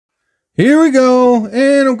Here we go,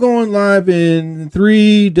 and I'm going live in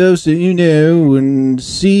 3, dos uno, and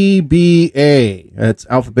CBA. That's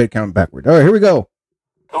alphabet counting backward. All right, here we go.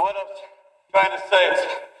 So what I'm trying to say is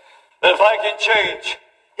that if I can change,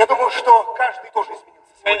 Я думаю, что каждый тоже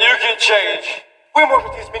изменился. and you can change, Вы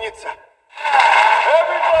можете измениться.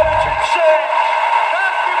 everybody can change.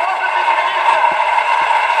 Каждый может измениться.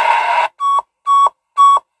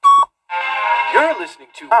 You're listening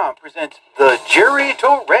to presents the Jerry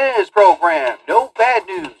Torres program. No bad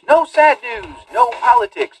news, no sad news, no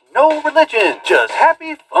politics, no religion, just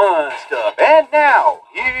happy fun stuff. And now,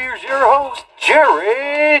 here's your host,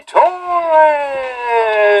 Jerry Torres.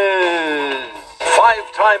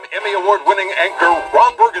 Five-time Emmy Award-winning anchor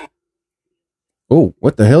Ron Burgundy. Oh,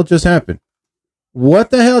 what the hell just happened? What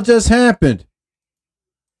the hell just happened?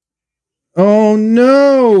 Oh,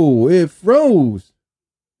 no, it froze.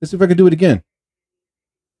 Let's see if I can do it again.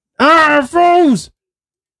 It froze.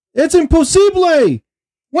 It's impossible.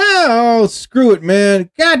 Well, screw it,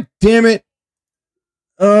 man. God damn it.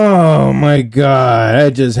 Oh, my God.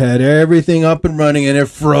 I just had everything up and running, and it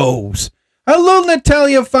froze. Hello,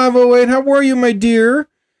 Natalia508. How are you, my dear?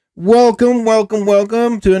 Welcome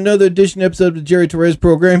to another edition episode of the Jerry Torres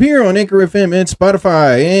program here on Anchor FM and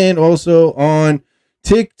Spotify, and also on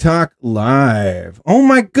TikTok Live. Oh,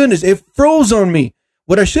 my goodness. It froze on me.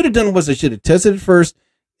 What I should have done was I should have tested it first,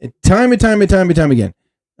 and time again.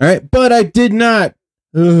 All right, but I did not.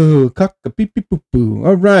 Oh, cock-a-pee-pee-poo-poo.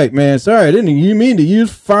 All right, man. Sorry, I didn't mean to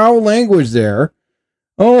use foul language there.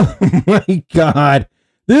 Oh, my God.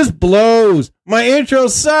 This blows. My intro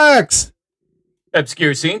sucks.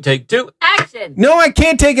 Obscure scene, take 2. Action! No, I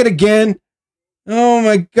can't take it again. Oh,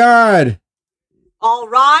 my God. All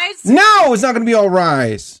rise! No, it's not going to be all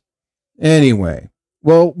rise. Anyway,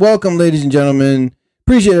 well, welcome, ladies and gentlemen.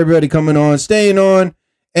 Appreciate everybody coming on, staying on.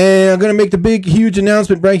 And I'm going to make the big, huge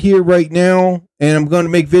announcement right here, right now. And I'm going to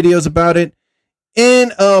make videos about it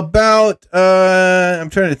in about, I'm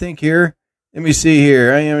trying to think here. Let me see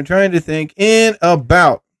here. I am trying to think in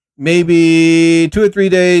about maybe 2 or 3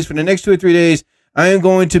 days. For the next 2 or 3 days, I am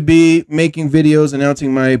going to be making videos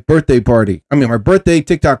announcing my birthday party. My birthday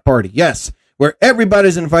TikTok party. Yes, where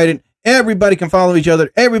everybody's invited. Everybody can follow each other.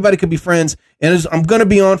 Everybody can be friends. And I'm going to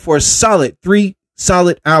be on for a solid 3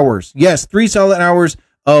 solid hours. Yes, 3 solid hours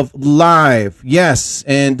of live. Yes.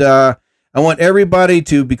 And I want everybody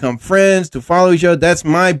to become friends, to follow each other. That's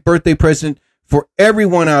my birthday present for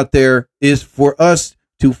everyone out there, is for us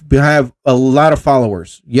to have a lot of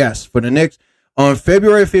followers. Yes, for the next, on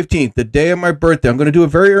February 15th, the day of my birthday. I'm going to do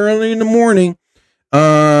it very early in the morning.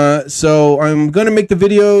 So I'm going to make the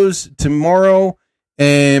videos tomorrow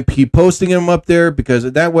and keep posting them up there, because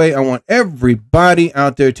that way I want everybody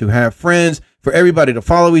out there to have friends, for everybody to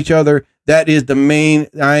follow each other. That is the main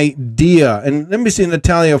idea. And let me see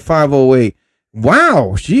Natalia508.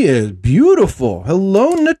 Wow, she is beautiful.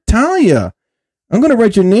 Hello, Natalia. I'm going to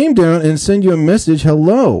write your name down and send you a message.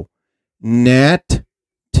 Hello, Natalia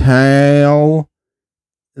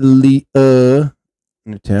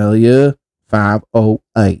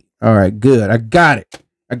 508. All right, good. I got it.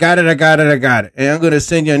 And I'm going to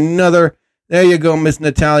send you another. There you go, Miss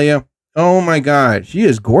Natalia. Oh, my God. She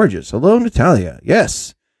is gorgeous. Hello, Natalia.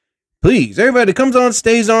 Yes. Please, everybody comes on,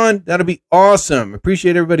 stays on. That'll be awesome.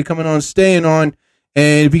 Appreciate everybody coming on, staying on.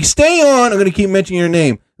 And if you stay on, I'm going to keep mentioning your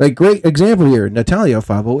name. Like, great example here,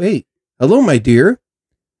 Natalia508. Hello, my dear.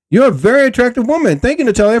 You're a very attractive woman. Thank you,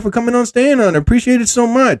 Natalia, for coming on, staying on. I appreciate it so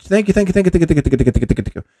much. Thank you.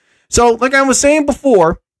 So, like I was saying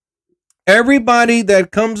before, everybody that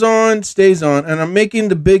comes on, stays on. And I'm making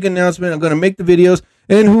the big announcement. I'm going to make the videos.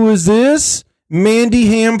 And who is this? Mandy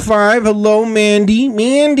Ham 5. Hello, Mandy.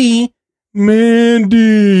 Mandy.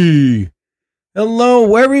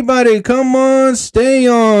 Hello, everybody. Come on, stay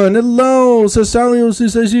on. Hello,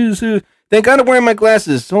 Sosalio. Thank God I'm wearing my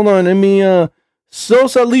glasses. Hold on. Let me,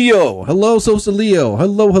 Sosalio. Hello, Sosalio.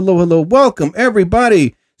 Hello. Welcome,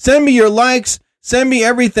 everybody. Send me your likes. Send me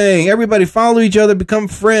everything. Everybody follow each other. Become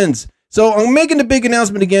friends. So I'm making the big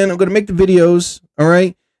announcement again. I'm going to make the videos. All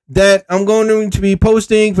right. That I'm going to be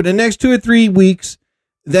posting for the next 2 or 3 weeks,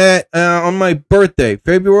 that on my birthday,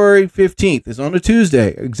 February 15th, is on a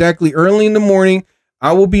Tuesday, exactly early in the morning.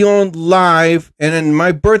 I will be on live, and then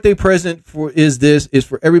my birthday present is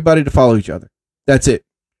for everybody to follow each other. That's it.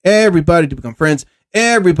 Everybody to become friends.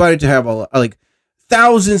 Everybody to have like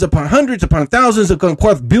thousands upon hundreds upon thousands upon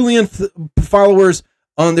billion followers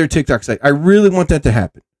on their TikTok site. I really want that to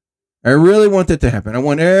happen. I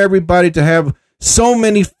want everybody to have so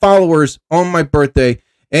many followers on my birthday,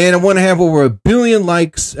 and I want to have over 1 billion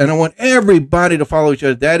likes, and I want everybody to follow each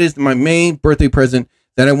other. That is my main birthday present,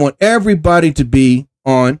 that I want everybody to be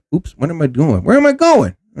on, oops, what am I doing? Where am I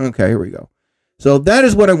going? Okay, here we go. So that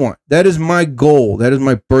is what I want. That is my goal. That is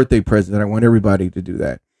my birthday present. I want everybody to do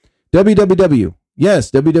that. WWW.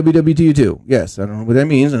 Yes, WWW to you too. Yes, I don't know what that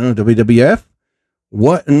means. I don't know. WWF.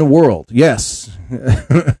 What in the world? Yes.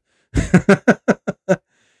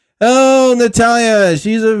 Oh, Natalia.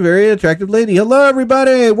 She's a very attractive lady. Hello,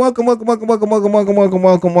 everybody. Welcome, welcome, welcome, welcome, welcome, welcome, welcome,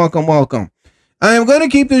 welcome, welcome, welcome. I am going to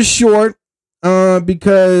keep this short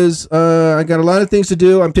because I got a lot of things to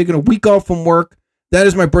do. I'm taking a week off from work. That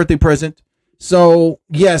is my birthday present. So,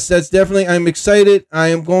 yes, that's definitely, I'm excited. I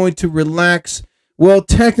am going to relax. Well,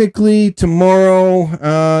 technically,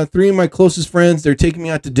 tomorrow, 3 of my closest friends, they're taking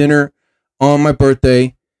me out to dinner on my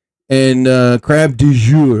birthday. And crab du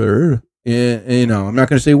jour, you know, I'm not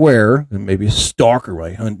going to say where. Maybe a stalker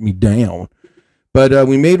might hunt me down. But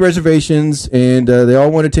we made reservations, and they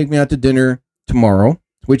all want to take me out to dinner tomorrow,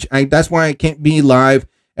 that's why I can't be live.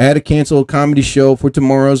 I had to cancel a comedy show for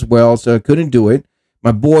tomorrow as well, so I couldn't do it.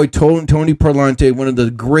 My boy, Tony Perlante, one of the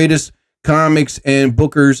greatest comics and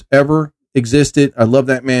bookers ever existed. I love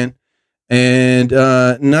that man. And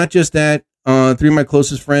not just that, 3 of my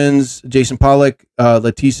closest friends, Jason Pollock,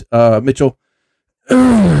 Letice Mitchell,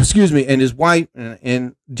 excuse me, and his wife,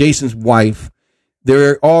 and Jason's wife,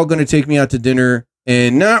 they're all going to take me out to dinner.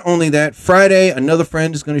 And not only that, Friday, another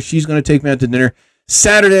friend she's going to take me out to dinner.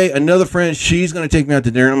 Saturday, another friend, she's going to take me out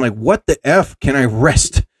to dinner. I'm like, what the F can I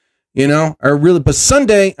rest? You know, but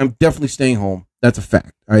Sunday, I'm definitely staying home. That's a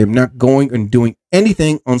fact. I am not going and doing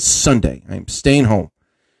anything on Sunday. I am staying home.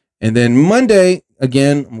 And then Monday,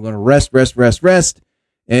 again, I'm going to rest.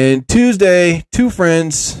 And Tuesday, 2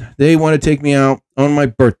 friends, they want to take me out on my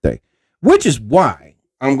birthday, which is why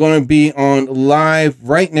I'm going to be on live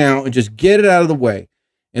right now and just get it out of the way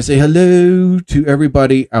and say hello to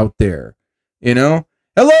everybody out there. You know,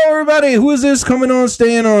 hello, everybody. Who is this coming on,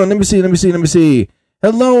 staying on? Let me see.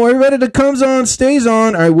 Hello, everybody that comes on, stays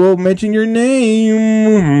on. I will mention your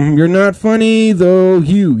name. You're not funny, though,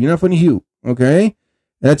 Hugh. You're not funny, Hugh. Okay?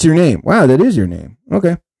 That's your name. Wow, that is your name.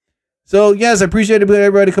 Okay. So, yes, I appreciate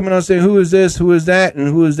everybody coming on saying, who is this, who is that, and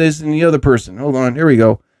who is this, and the other person. Hold on. Here we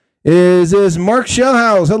go. Is this Mark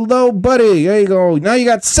Shellhouse? Hello, buddy. There you go. Now you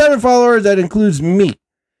got 7 followers. That includes me.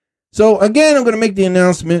 So, again, I'm going to make the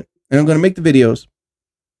announcement, and I'm going to make the videos.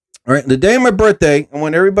 All right, the day of my birthday, I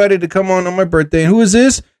want everybody to come on my birthday. And who is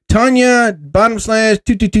this? Tanya,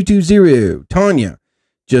 /22220. Tanya,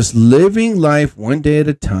 just living life one day at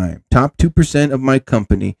a time. Top 2% of my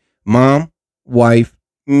company. Mom, wife,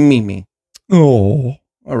 Mimi. Oh,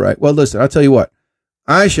 all right. Well, listen, I'll tell you what.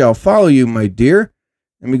 I shall follow you, my dear.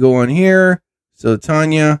 Let me go on here. So,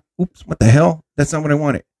 Tanya, oops, what the hell? That's not what I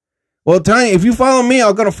wanted. Well, Tanya, if you follow me,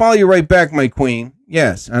 I'm going to follow you right back, my queen.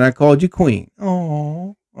 Yes, and I called you queen.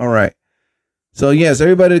 Oh. All right. So, yes,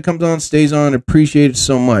 everybody that comes on, stays on, appreciate it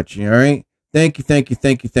so much. All right. Thank you,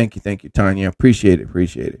 Tanya. Appreciate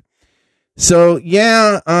it. So,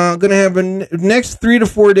 yeah, I'm going to have next 3 to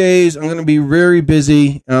 4 days. I'm going to be very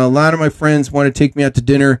busy. A lot of my friends want to take me out to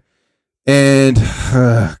dinner. And,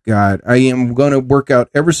 God, I am going to work out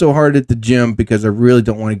ever so hard at the gym because I really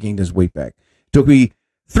don't want to gain this weight back. It took me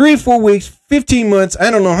 3-4 weeks, 15 months. I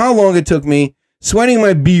don't know how long it took me. Sweating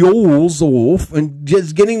my beoles off and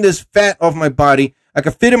just getting this fat off my body. I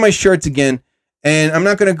can fit in my shirts again, and I'm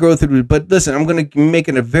not going to go through it. But listen, I'm going to make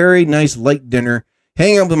it a very nice light dinner,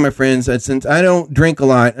 hang out with my friends. Since I don't drink a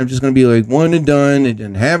lot, I'm just going to be like one and done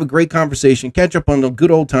and have a great conversation, catch up on the good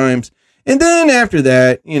old times. And then after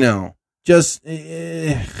that, you know, just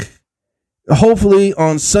hopefully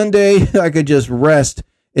on Sunday, I could just rest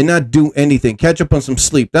and not do anything. Catch up on some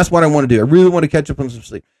sleep. That's what I want to do. I really want to catch up on some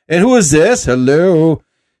sleep. And who is this? Hello.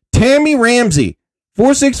 Tammy Ramsey,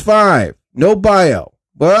 465. No bio.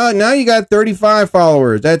 Well, now you got 35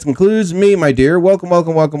 followers. That includes me, my dear.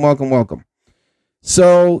 Welcome.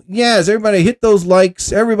 So, yes, everybody hit those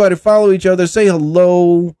likes. Everybody follow each other. Say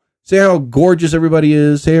hello. Say how gorgeous everybody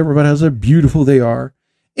is. Say everybody how beautiful they are.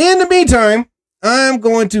 In the meantime, I'm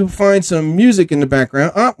going to find some music in the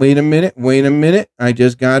background. Oh, wait a minute. I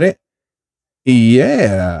just got it.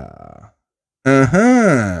 Yeah.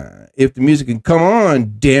 If the music can come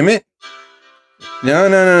on, damn it.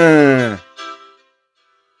 No.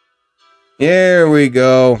 There we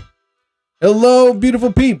go. Hello,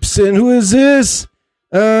 beautiful peeps. And who is this?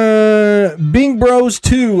 Bing Bros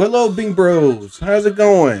 2. Hello, Bing Bros. How's it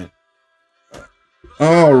going?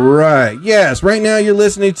 All right. Yes, right now you're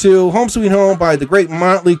listening to Home Sweet Home by the great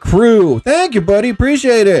Motley Crue. Thank you, buddy.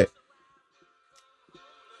 Appreciate it.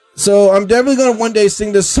 So I'm definitely going to one day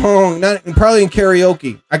sing this song, probably in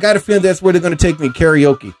karaoke. I got a feeling that's where they're going to take me,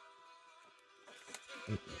 karaoke.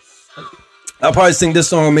 I'll probably sing this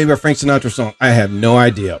song or maybe a Frank Sinatra song. I have no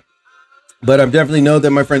idea. But I definitely know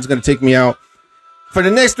that my friend's going to take me out for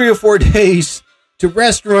the next 3 or 4 days to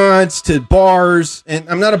restaurants, to bars. And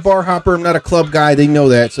I'm not a bar hopper. I'm not a club guy. They know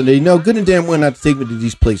that. So they know good and damn well not to take me to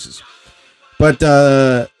these places. But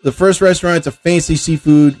the first restaurant's a fancy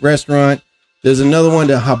seafood restaurant. There's another one,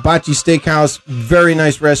 the Hibachi Steakhouse. Very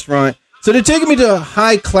nice restaurant. So they're taking me to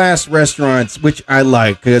high-class restaurants, which I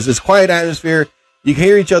like because it's quiet atmosphere. You can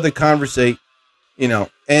hear each other conversate, you know,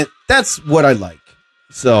 and that's what I like.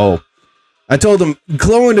 So I told them,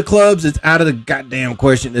 going to clubs, it's out of the goddamn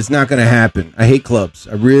question. It's not going to happen. I hate clubs.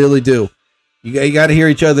 I really do. You got to hear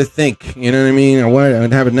each other think. You know what I mean? I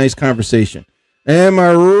want to have a nice conversation. Am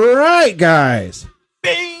I right, guys?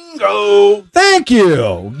 Bingo. Thank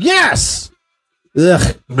you. Yes.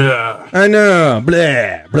 Ugh. Blah. I know.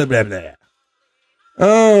 Blah, blah, blah, blah.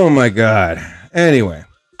 Oh, my God. Anyway.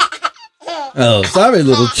 Oh, sorry,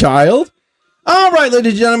 little child. All right,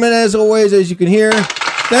 ladies and gentlemen, as always, as you can hear,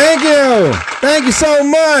 thank you. Thank you so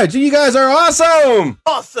much. You guys are awesome.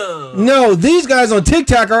 Awesome. No, these guys on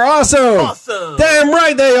TikTok are awesome. Awesome. Damn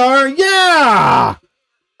right they are. Yeah.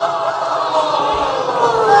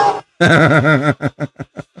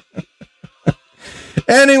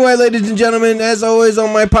 Anyway, ladies and gentlemen, as always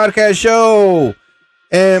on my podcast show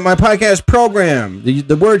and my podcast program,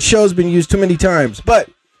 the word show has been used too many times, but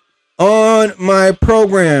on my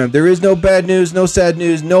program, there is no bad news, no sad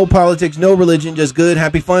news, no politics, no religion, just good,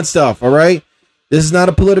 happy, fun stuff, all right? This is not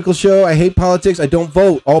a political show. I hate politics. I don't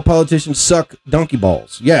vote. All politicians suck donkey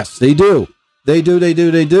balls. Yes, they do. They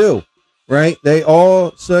do. Right? They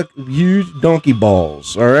all suck huge donkey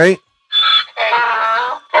balls, all right?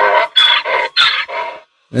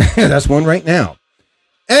 That's one right now.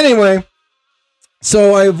 Anyway,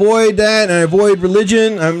 so I avoid that and I avoid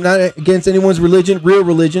religion. I'm not against anyone's religion, real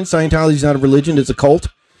religion. Scientology is not a religion, it's a cult.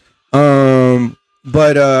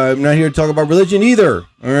 But I'm not here to talk about religion either,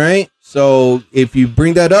 all right? So if you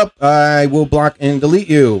bring that up, I will block and delete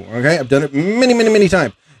you, okay? I've done it many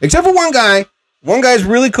times. Except for one guy. One guy's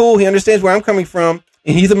really cool. He understands where I'm coming from,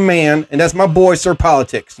 and he's a man, and that's my boy, Sir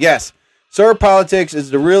Politics. Yes, Sir Politics is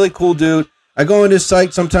the really cool dude. I go on his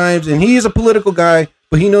site sometimes, and he's a political guy,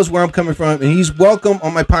 but he knows where I'm coming from, and he's welcome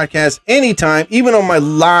on my podcast anytime, even on my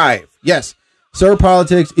live. Yes, Sir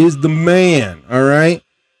Politics is the man, all right?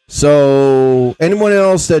 So anyone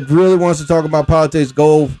else that really wants to talk about politics,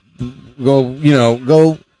 go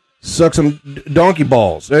suck some donkey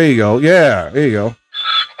balls. There you go. Yeah, there you go.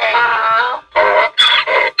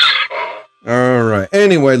 All right.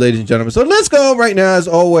 Anyway, ladies and gentlemen, so let's go right now as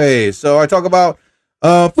always. So I talk about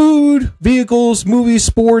food, vehicles, movies,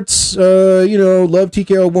 sports, love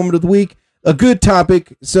TKO Woman of the Week. A good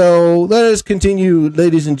topic. So let us continue,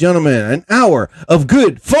 ladies and gentlemen. An hour of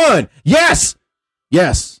good fun. Yes.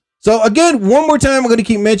 So again, one more time, I'm going to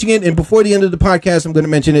keep mentioning it. And before the end of the podcast, I'm going to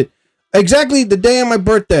mention it. Exactly the day of my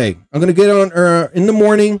birthday. I'm going to get on in the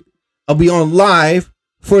morning. I'll be on live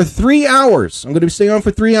for 3 hours. I'm going to be staying on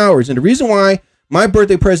for 3 hours. And the reason why, my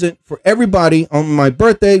birthday present for everybody on my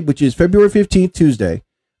birthday, which is February 15th, Tuesday.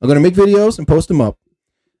 I'm going to make videos and post them up.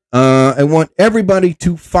 I want everybody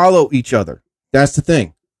to follow each other. That's the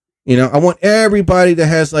thing. I want everybody that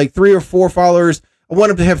has like 3 or 4 followers. I want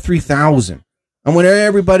them to have 3,000. I want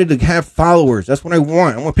everybody to have followers. That's what I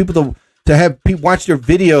want. I want people to have people watch their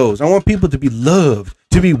videos. I want people to be loved,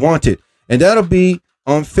 to be wanted. And that'll be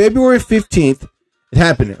on February 15th. It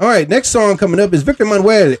happening. All right, next song coming up is Victor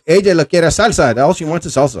Manuel. Ella lo quiere salsa. All she wants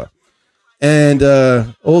is salsa. And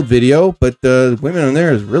old video, but the women on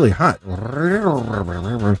there is really hot.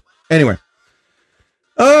 Anyway.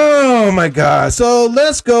 Oh, my God. So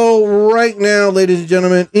let's go right now, ladies and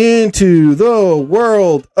gentlemen, into the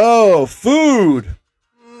world of food.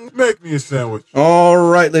 Make me a sandwich. All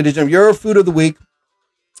right, ladies and gentlemen, your food of the week.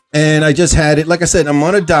 And I just had it. Like I said, I'm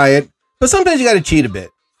on a diet, but sometimes you got to cheat a bit.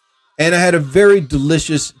 And I had a very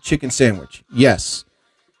delicious chicken sandwich. Yes.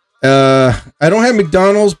 I don't have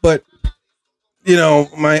McDonald's, but,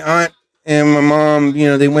 my aunt and my mom,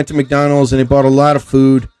 they went to McDonald's and they bought a lot of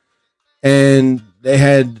food. And they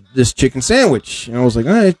had this chicken sandwich. And I was like,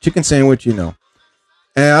 all right, chicken sandwich, And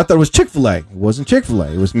I thought it was Chick-fil-A. It wasn't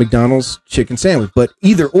Chick-fil-A. It was McDonald's chicken sandwich. But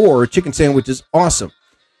either or, chicken sandwich is awesome.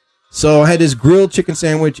 So I had this grilled chicken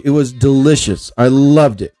sandwich. It was delicious. I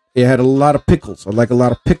loved it. It had a lot of pickles. I like a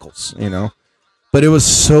lot of pickles, But it was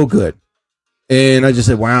so good. And I just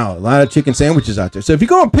said, wow, a lot of chicken sandwiches out there. So if you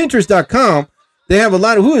go on Pinterest.com, they have a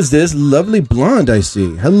lot of, who is this lovely blonde I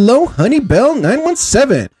see? Hello, Honey Bell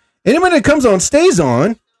 917. Anybody that comes on stays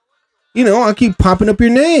on. I'll keep popping up your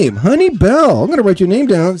name. Honey Bell. I'm going to write your name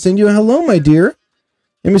down and send you a hello, my dear.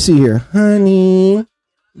 Let me see here. Honey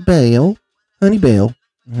Bell. Honey Bell,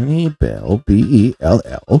 Bell,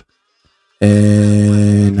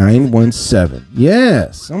 and 917.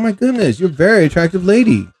 Yes. Oh my goodness, you're a very attractive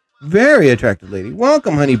lady. Very attractive lady.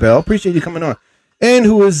 Welcome, Honey Bell. Appreciate you coming on. And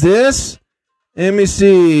who is this? Let me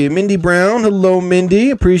see. Mindy Brown. Hello,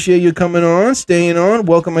 Mindy. Appreciate you coming on, staying on.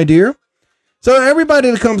 Welcome, my dear. So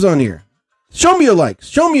everybody that comes on here, show me your likes.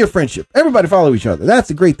 Show me your friendship. Everybody follow each other. That's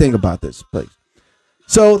the great thing about this place.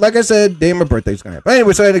 So, like I said, day of my birthday is going to happen.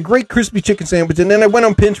 Anyway, so I had a great crispy chicken sandwich, and then I went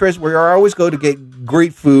on Pinterest, where I always go to get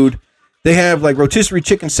great food. They have, like, rotisserie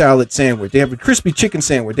chicken salad sandwich. They have a crispy chicken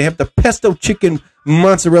sandwich. They have the pesto chicken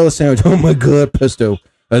mozzarella sandwich. Oh, my God, pesto.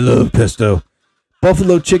 I love pesto.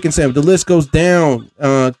 Buffalo chicken sandwich. The list goes down.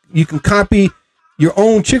 You can copy your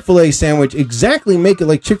own Chick-fil-A sandwich. Exactly make it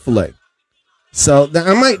like Chick-fil-A. So,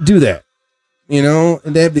 I might do that. You know,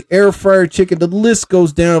 and they have the air fryer chicken. The list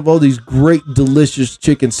goes down of all these great, delicious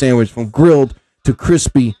chicken sandwiches, from grilled to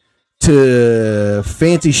crispy to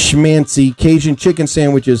fancy schmancy Cajun chicken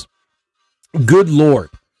sandwiches. Good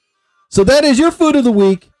Lord. So that is your food of the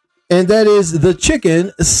week, and that is the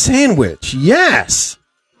chicken sandwich. Yes.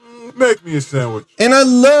 Make me a sandwich. And I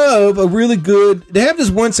love a really good, they have this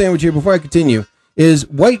one sandwich here before I continue, is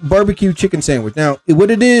white barbecue chicken sandwich. Now, what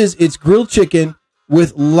it is, it's grilled chicken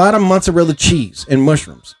with a lot of mozzarella cheese and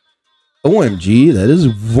mushrooms. OMG, that is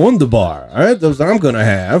wunderbar. All right, those I'm going to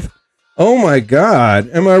have. Oh, my God.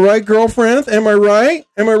 Am I right, girlfriend? Am I right?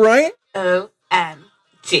 Am I right?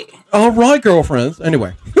 OMG. All right, girlfriends.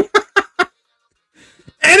 Anyway.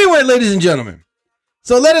 Anyway, ladies and gentlemen.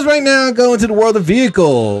 So let us right now go into the world of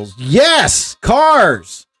vehicles. Yes,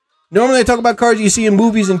 cars. Normally I talk about cars you see in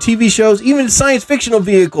movies and TV shows, even science fictional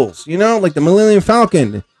vehicles, you know, like the Millennium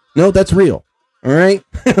Falcon. No, that's real. All right.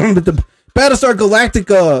 But the Battlestar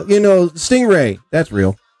Galactica, you know, Stingray, that's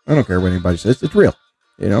real. I don't care what anybody says. It's real,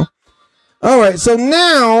 you know. All right. So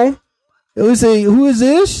now, who is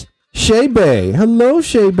this? Shay Bay. Hello,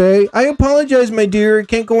 Shay Bay. I apologize, my dear. I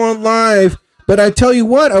can't go on live. But I tell you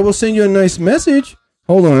what, I will send you a nice message.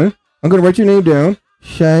 Hold on. I'm going to write your name down.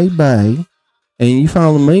 Shay Bay. And you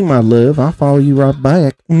follow me, my love. I'll follow you right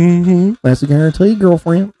back. Mm-hmm. That's a guarantee,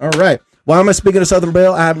 girlfriend. All right. Why am I speaking to Southern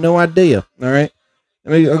Belle? I have no idea. All right.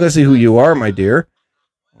 I'm going to see who you are, my dear.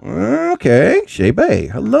 Okay. Shay Bay.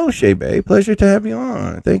 Hello, Shay Bay. Pleasure to have you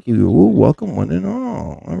on. Thank you. Ooh, welcome, one and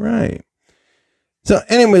all. All right. So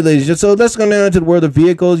anyway, ladies, so let's go now into the world of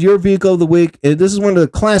vehicles. Your vehicle of the week. This is one of the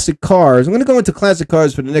classic cars. I'm going to go into classic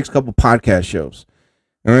cars for the next couple podcast shows.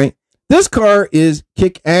 All right. This car is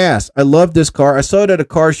kick ass. I love this car. I saw it at a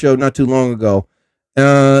car show not too long ago.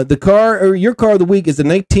 The car, or your car of the week, is the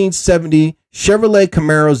 1970 Chevrolet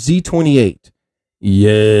Camaro Z28.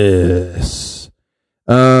 Yes.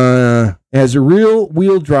 It has a real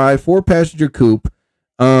wheel drive, 4-passenger coupe,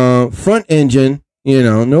 front engine, you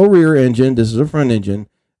know, no rear engine. This is a front engine,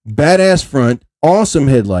 badass front, awesome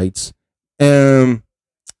headlights.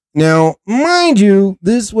 Now, mind you,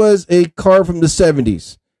 this was a car from the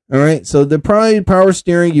 70s. All right. So the probably power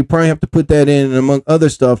steering, you probably have to put that in, and among other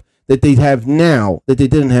stuff that they have now that they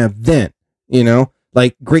didn't have then, you know,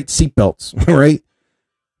 like great seatbelts. Right.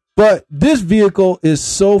 But this vehicle is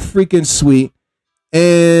so freaking sweet.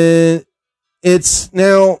 And it's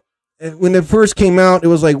now, when it first came out, it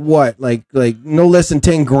was like what? Like no less than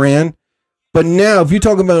 10 grand. But now, if you're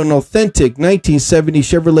talking about an authentic 1970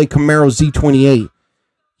 Chevrolet Camaro Z28,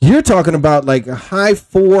 you're talking about like a high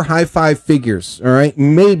 5 figures. All right.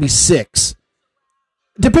 Maybe 6.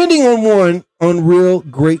 Depending on real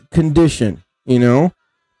great condition, you know.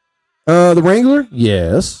 The Wrangler?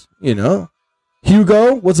 Yes. You know.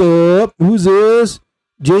 Hugo, what's up? Who's this?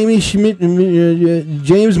 Jamie Schmidt,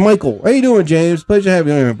 James Michael. How you doing, James? Pleasure to have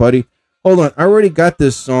you on here, buddy. Hold on. I already got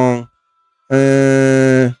this song.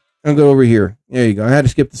 I'll go over here. There you go. I had to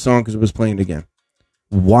skip the song because it was playing again.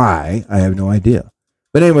 Why? I have no idea.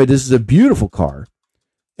 But anyway, this is a beautiful car.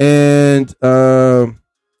 And,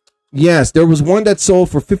 yes, there was one that sold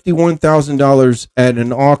for $51,000 at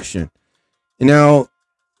an auction. Now,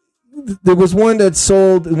 there was one that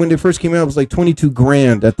sold when they first came out. It was like 22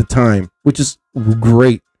 grand at the time, which is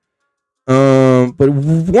great. But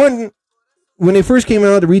one, when they first came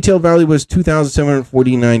out, the retail value was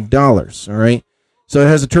 $2,749. All right. So it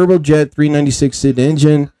has a turbojet 396 SID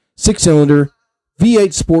engine, 6-cylinder,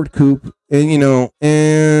 V8 sport coupe, and, you know,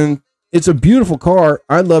 and it's a beautiful car.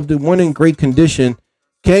 I loved it. One in great condition.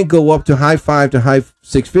 Can go up to high 5 to high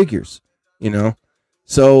 6 figures, you know.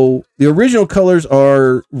 So the original colors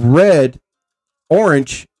are red,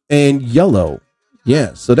 orange, and yellow.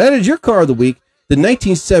 Yeah, so that is your car of the week, the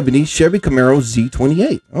 1970 Chevy Camaro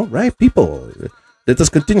Z28. All right, people, let us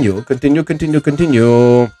continue.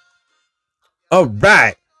 All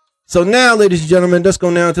right. So now, ladies and gentlemen, let's go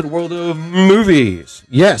now to the world of movies.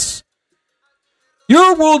 Yes.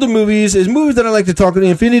 Your world of movies is movies that I like to talk about,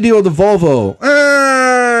 the Infiniti or the Volvo.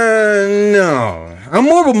 No. I'm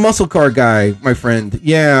more of a muscle car guy, my friend.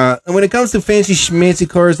 Yeah. And when it comes to fancy schmancy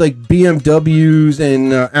cars like BMWs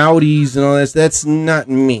and Audis and all that, that's not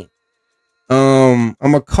me. I'm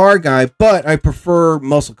a car guy, but I prefer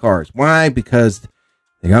muscle cars. Why? Because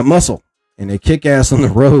they got muscle and they kick ass on the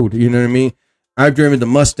road. You know what I mean? I've driven the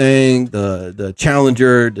Mustang, the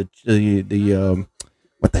Challenger, the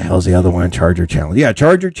what the hell is the other one? Charger, Challenger. Yeah,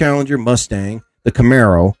 Charger, Challenger, Mustang, the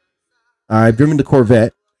Camaro. I've driven the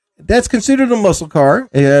Corvette. That's considered a muscle car.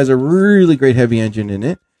 It has a really great heavy engine in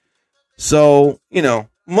it. So,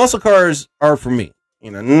 muscle cars are for me.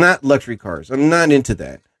 Not luxury cars. I'm not into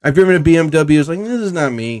that. I've driven a BMW. It's like, this is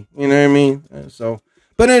not me. You know what I mean?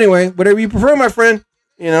 But anyway, whatever you prefer, my friend.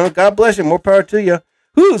 God bless you. More power to you.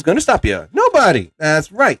 Who's going to stop you? Nobody.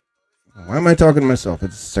 That's right. Why am I talking to myself?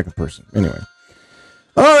 It's the second person. Anyway.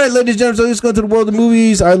 All right, ladies and gentlemen, so let's go to the world of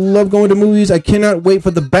movies. I love going to movies. I cannot wait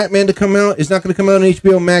for the Batman to come out. It's not going to come out on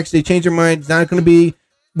HBO Max. They changed their mind. It's not going to be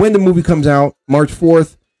when the movie comes out, March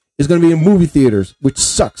 4th. It's going to be in movie theaters, which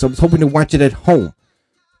sucks. I was hoping to watch it at home.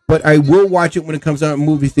 But I will watch it when it comes out in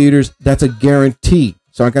movie theaters. That's a guarantee.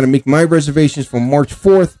 So I got to make my reservations for March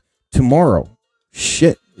 4th tomorrow.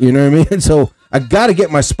 Shit. You know what I mean? So I got to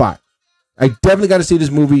get my spot. I definitely got to see this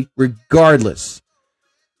movie regardless.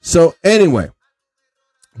 So anyway.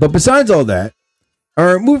 But besides all that,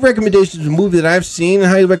 our movie recommendations, a movie that I've seen and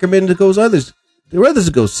highly recommend to others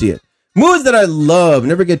to go see it. Movies that I love,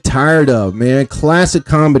 never get tired of, man. Classic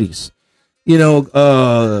comedies,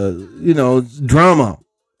 drama,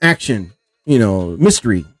 action,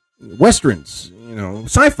 mystery, westerns,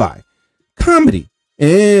 sci-fi, comedy.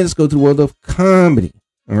 And let's go to the world of comedy.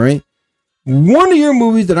 All right. One of your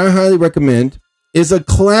movies that I highly recommend is a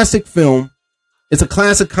classic film. It's a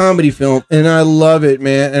classic comedy film, and I love it,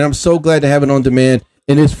 man. And I'm so glad to have it on demand,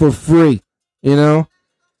 and it's for free,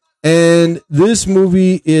 And this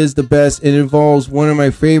movie is the best. It involves one of my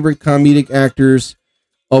favorite comedic actors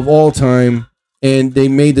of all time, and they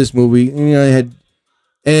made this movie. And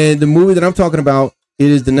the movie that I'm talking about, it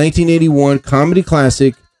is the 1981 comedy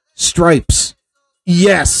classic, Stripes.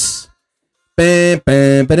 Yes. Bam,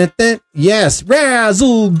 bam, bam, bam. Yes.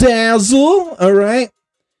 Razzle dazzle. All right.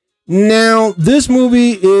 Now, this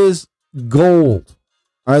movie is gold.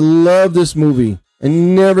 I love this movie. I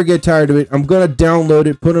never get tired of it. I'm going to download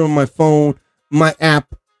it, put it on my phone, my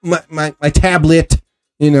app, my tablet,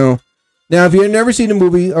 Now, if you've never seen the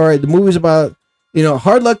movie, all right, the movie's about,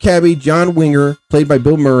 hard luck cabbie John Winger, played by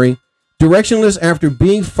Bill Murray, directionless after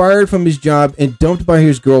being fired from his job and dumped by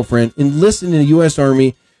his girlfriend, enlisted in the U.S.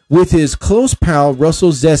 Army with his close pal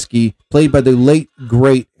Russell Zesky, played by the late,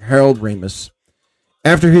 great Harold Ramis.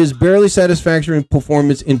 After his barely satisfactory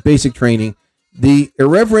performance in basic training, the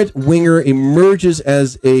irreverent Winger emerges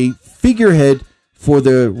as a figurehead for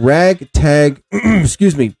the ragtag,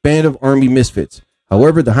 band of Army misfits.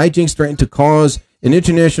 However, the hijinks threaten to cause an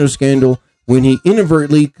international scandal when he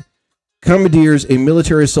inadvertently commandeers a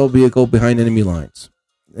military assault vehicle behind enemy lines.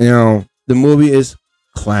 Now, the movie is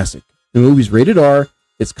classic. The movie's rated R.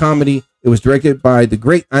 It's comedy. It was directed by the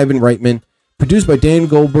great Ivan Reitman, produced by Dan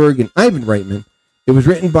Goldberg and Ivan Reitman. It was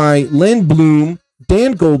written by Len Bloom,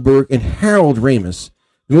 Dan Goldberg, and Harold Ramis.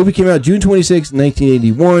 The movie came out June 26,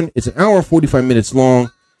 1981. It's an hour and 45 minutes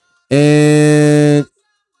long. And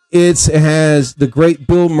it has the great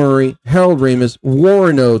Bill Murray, Harold Ramis.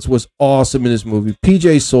 Warren Oates was awesome in this movie.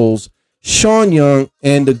 PJ Souls, Sean Young,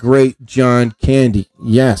 and the great John Candy.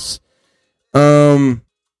 Yes.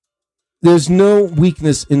 There's no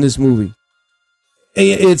weakness in this movie.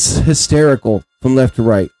 It's hysterical from left to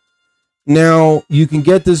right. Now, you can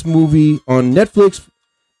get this movie on Netflix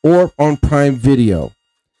or on Prime Video.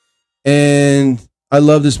 And I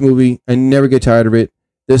love this movie. I never get tired of it.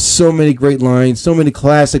 There's so many great lines, so many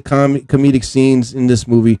classic comedic scenes in this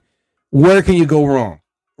movie. Where can you go wrong?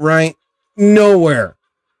 Right? Nowhere.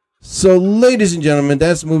 So, ladies and gentlemen,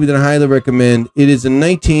 that's a movie that I highly recommend. It is a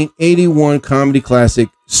 1981 comedy classic,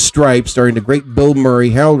 Stripes, starring the great Bill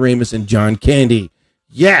Murray, Harold Ramis, and John Candy.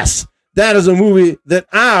 Yes! That is a movie that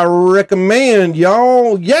I recommend,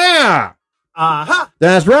 y'all. Yeah. Uh-huh.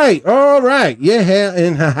 That's right. All right. Yeah.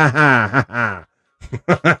 And ha.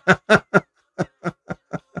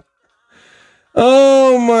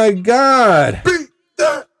 Oh, my God. Beat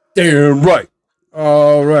that. Damn right.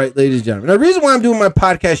 All right, ladies and gentlemen. Now, the reason why I'm doing my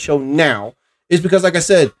podcast show now is because, like I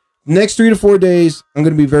said, next 3 to 4 days, I'm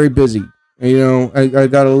going to be very busy. I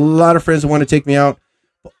got a lot of friends that want to take me out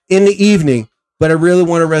in the evening, but I really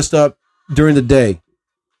want to rest up during the day.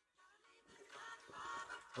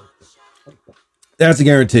 That's a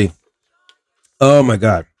guarantee. Oh my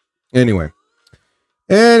God. Anyway,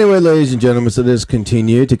 ladies and gentlemen, so let's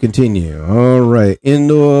continue. All right.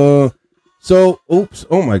 Oops.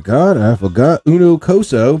 Oh my God, I forgot. Uno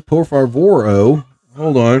Coso, por favor.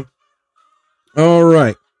 Hold on. All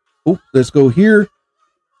right. Oh, let's go here.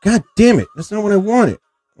 God damn it. That's not what I wanted.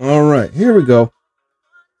 All right. Here we go.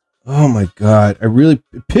 Oh my God. It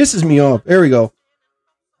pisses me off. There we go.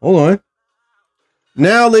 Hold on.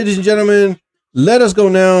 Now, ladies and gentlemen, let us go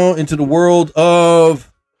now into the world of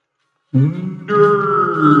Nerd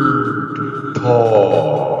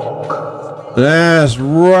Talk. That's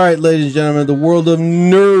right, ladies and gentlemen, the world of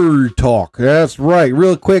Nerd Talk. That's right.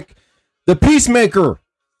 Real quick, The Peacemaker.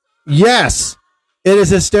 Yes, it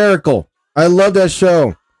is hysterical. I love that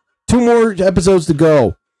show. 2 more episodes to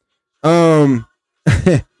go.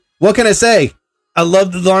 What can I say? I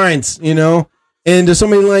love the lines, and there's so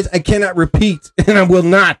many lines I cannot repeat, and I will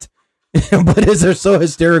not. But they're so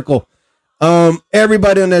hysterical.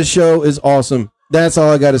 Everybody on that show is awesome. That's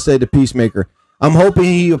all I got to say to Peacemaker. I'm hoping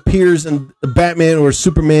he appears in the Batman or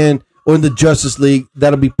Superman or in the Justice League.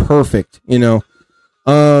 That'll be perfect, As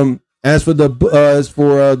for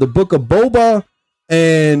the Book of Boba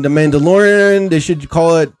and the Mandalorian, they should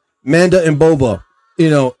call it Manda and Boba.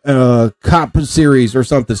 Cop series or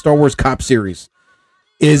something. Star Wars cop series.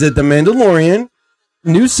 Is it the Mandalorian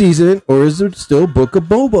new season or is it still Book of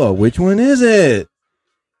Boba? Which one is it?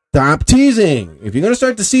 Stop teasing. If you're going to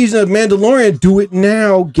start the season of Mandalorian, do it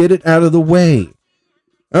now. Get it out of the way.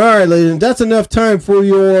 All right, ladies, that's enough time for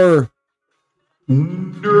your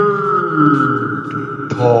Nerd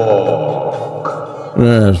Talk.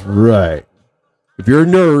 That's right. If you're a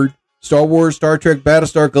nerd, Star Wars, Star Trek,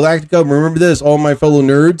 Battlestar Galactica, remember this, all my fellow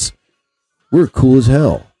nerds, we're cool as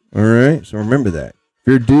hell. All right? So remember that. If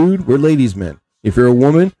you're a dude, we're ladies' men. If you're a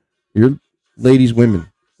woman, you're ladies'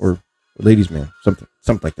 women or ladies' man, something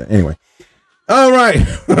like that. Anyway. All right.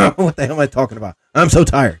 What the hell am I talking about? I'm so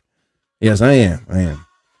tired. Yes, I am.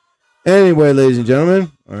 Anyway, ladies and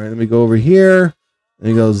gentlemen. All right, let me go over here. Let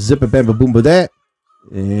me go zip a bamba boom ba that.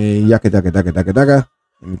 Yaka daka daka daka daka.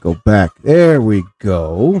 Let me go back. There we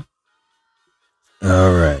go.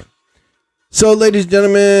 All right. So, ladies and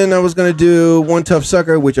gentlemen, I was going to do One Tough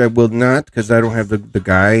Sucker, which I will not because I don't have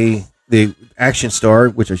the action star,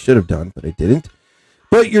 which I should have done, but I didn't.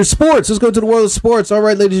 But your sports. Let's go to the world of sports. All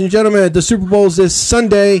right, ladies and gentlemen, the Super Bowl is this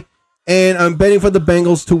Sunday, and I'm betting for the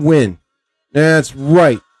Bengals to win. That's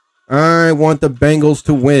right. I want the Bengals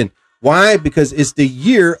to win. Why? Because it's the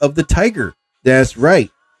year of the Tiger. That's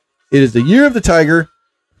right. It is the year of the Tiger.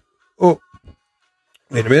 Oh,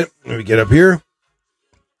 wait a minute. Let me get up here.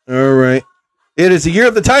 All right. It is the year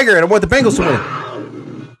of the Tiger, and I want the Bengals to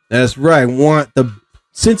win. That's right. I want the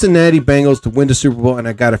Cincinnati Bengals to win the Super Bowl, and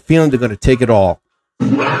I got a feeling they're going to take it all.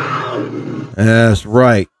 That's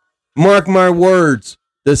right. Mark my words.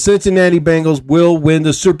 The Cincinnati Bengals will win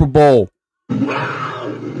the Super Bowl.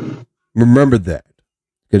 Remember that.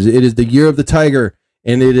 Because it is the year of the Tiger,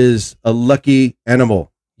 and it is a lucky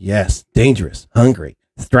animal. Yes. Dangerous. Hungry.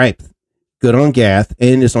 Striped. Good on gas,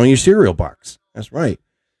 and it's on your cereal box. That's right.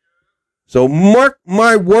 So mark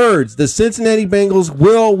my words. The Cincinnati Bengals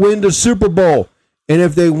will win the Super Bowl. And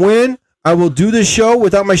if they win, I will do this show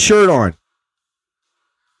without my shirt on.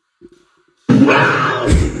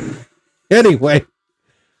 Anyway.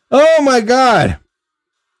 Oh, my God.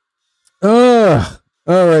 All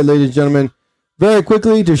right, ladies and gentlemen. Very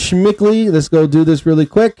quickly to Schmickley. Let's go do this really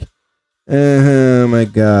quick. Oh, my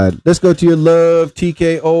God. Let's go to your Love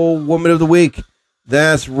TKO Woman of the Week.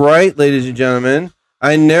 That's right, ladies and gentlemen.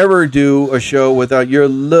 I never do a show without your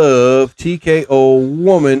Love TKO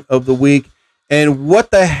Woman of the Week. And what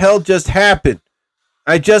the hell just happened?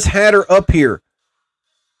 I just had her up here.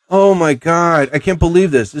 Oh my God. I can't believe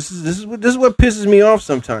this. This is what pisses me off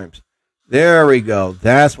sometimes. There we go.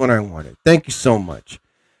 That's what I wanted. Thank you so much.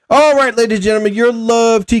 All right, ladies and gentlemen, your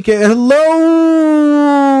Love TKO.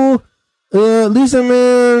 Hello, Lisa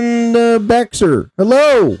Man Baxter.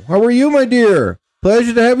 Hello. How are you, my dear?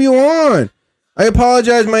 Pleasure to have you on. I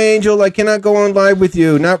apologize, my angel. I cannot go on live with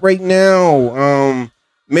you. Not right now.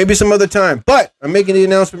 Maybe some other time. But I'm making the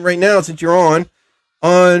announcement right now since you're on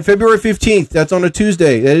February 15th. That's on a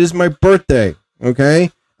Tuesday. That is my birthday.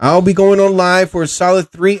 Okay? I'll be going on live for a solid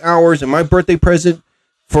 3 hours. And my birthday present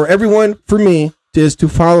for everyone, for me, is to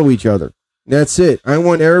follow each other. That's it. I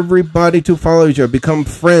want everybody to follow each other, become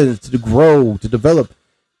friends, to grow, to develop.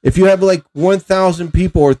 If you have like 1,000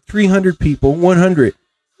 people or 300 people, 100,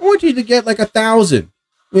 I want you to get like 1,000.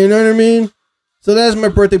 You know what I mean? So that's my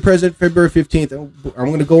birthday present, February 15th. I'm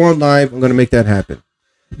going to go on live. I'm going to make that happen.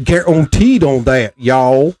 Guaranteed on that,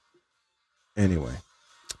 y'all. Anyway.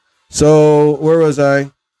 So where was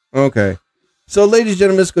I? Okay. So, ladies and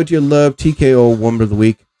gentlemen, let's go to your love TKO Woman of the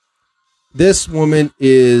Week. This woman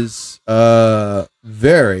is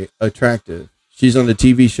very attractive. She's on the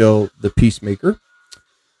TV show The Peacemaker,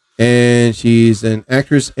 and she's an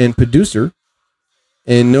actress and producer,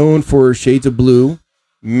 and known for Shades of Blue,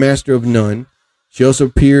 Master of None. She also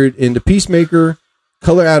appeared in The Peacemaker,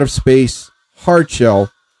 Color Out of Space, Hard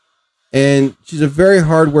Shell, and she's a very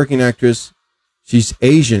hardworking actress. She's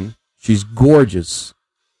Asian. She's gorgeous.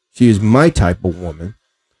 She is my type of woman.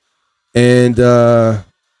 And,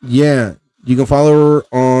 yeah, you can follow her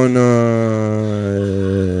on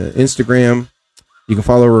Instagram. You can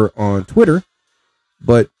follow her on Twitter.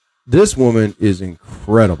 But this woman is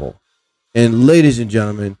incredible. And ladies and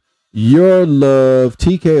gentlemen, your love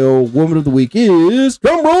TKO Woman of the Week is,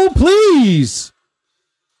 drum roll, please.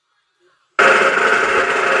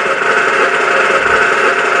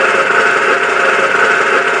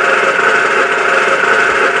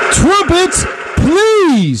 Trumpets,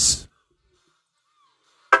 please.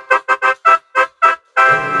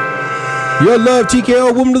 Your love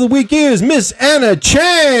TKO Woman of the Week is Miss Anna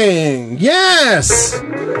Chang. Yes.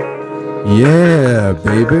 Yeah,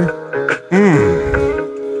 baby.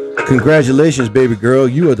 Congratulations, baby girl.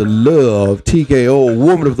 You are the love TKO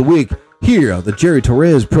Woman of the Week here on the Jerry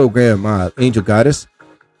Torres program, my angel goddess.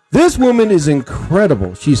 This woman is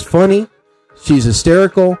incredible. She's funny. She's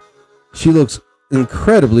hysterical. She looks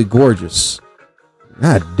incredibly gorgeous.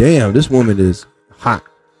 God damn, this woman is hot.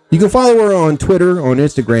 You can follow her on Twitter, on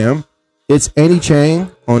Instagram. It's Annie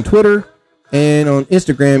Chang on Twitter, and on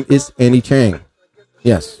Instagram it's Annie Chang.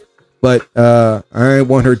 Yes, but I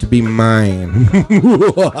want her to be mine.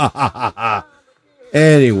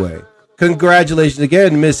 Anyway, congratulations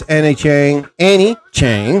again, Miss Annie Chang. Annie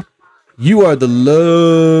Chang, you are the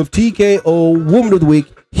love TKO Woman of the Week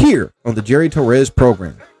here on the Jerry Torres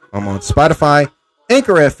program. I'm on Spotify,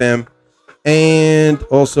 Anchor FM, and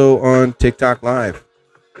also on TikTok Live.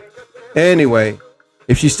 Anyway,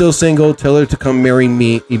 if she's still single, tell her to come marry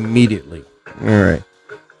me immediately. All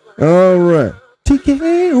right.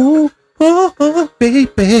 TKO, baby.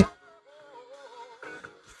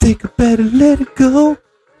 Think I better let it go.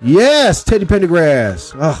 Yes, Teddy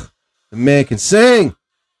Pendergrass. Oh, the man can sing.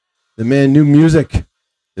 The man knew music.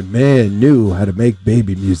 The man knew how to make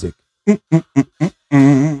baby music.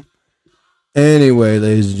 Anyway,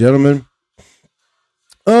 ladies and gentlemen.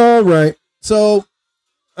 All right. So,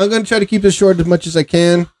 I'm going to try to keep this short as much as I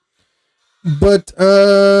can. But,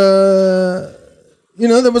 there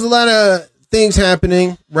was a lot of things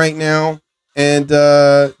happening right now. And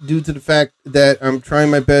due to the fact that I'm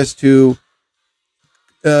trying my best to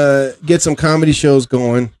get some comedy shows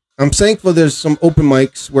going, I'm thankful there's some open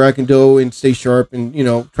mics where I can go and stay sharp and,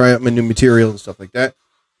 try out my new material and stuff like that.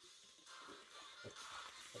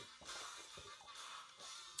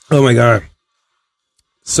 Oh, my God.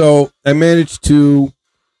 So I managed to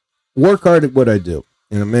work hard at what I do.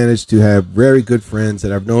 And I managed to have very good friends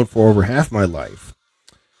that I've known for over half my life.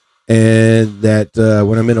 And that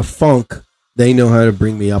when I'm in a funk, they know how to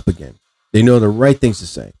bring me up again. They know the right things to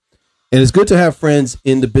say. And it's good to have friends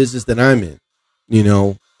in the business that I'm in.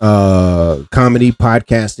 Comedy,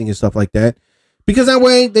 podcasting, and stuff like that. Because that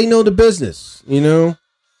way they know the business,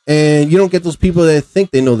 And you don't get those people that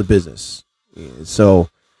think they know the business. So,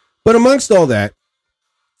 but amongst all that,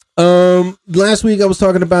 last week I was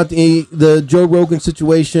talking about the Joe Rogan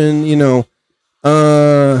situation,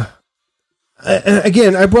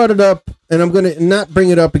 again, I brought it up and I'm going to not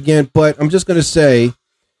bring it up again, but I'm just going to say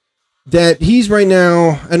that he's right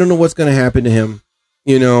now, I don't know what's going to happen to him,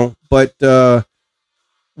 but,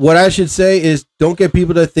 what I should say is don't get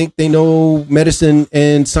people that think they know medicine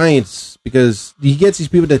and science, because he gets these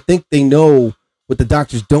people that think they know what the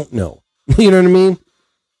doctors don't know. You know what I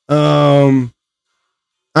mean?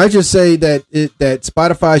 I just say that that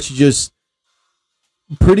Spotify should just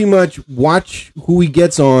pretty much watch who he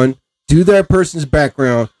gets on, do that person's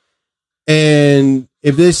background, and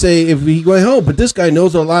if they say, if he go, oh, but this guy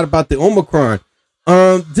knows a lot about the Omicron,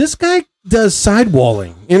 this guy does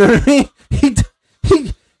sidewalling. You know what I mean?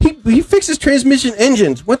 He fixes transmission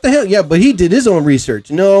engines. What the hell? Yeah, but he did his own research.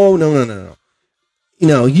 No.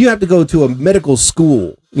 You have to go to a medical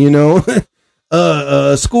school.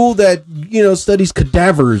 A school that, studies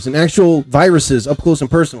cadavers and actual viruses up close and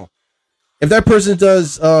personal. If that person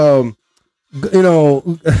does, road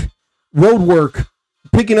work,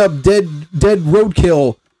 picking up dead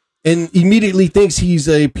roadkill, and immediately thinks he's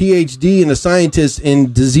a PhD and a scientist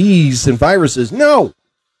in disease and viruses, no.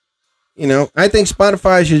 I think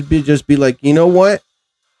Spotify should just be like, you know what?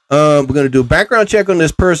 We're going to do a background check on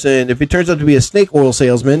this person. If it turns out to be a snake oil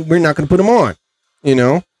salesman, we're not going to put him on,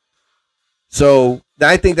 So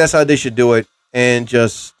I think that's how they should do it. And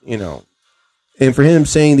just, and for him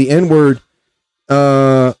saying the N-word,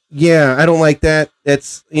 yeah, I don't like that.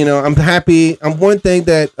 That's, I'm happy. One thing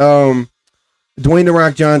that Dwayne The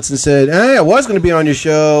Rock Johnson said, hey, I was going to be on your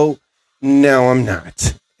show. No, I'm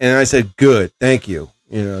not. And I said, good, thank you.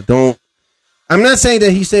 I'm not saying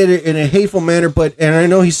that he said it in a hateful manner, and I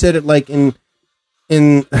know he said it like in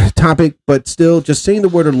topic, but still, just saying the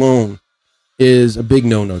word alone is a big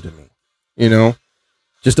no-no to me.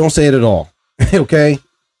 Just don't say it at all. Okay?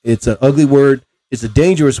 It's an ugly word. It's a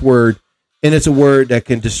dangerous word, and it's a word that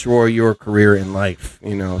can destroy your career in life.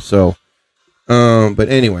 So, but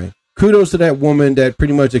anyway, kudos to that woman that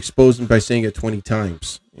pretty much exposed him by saying it 20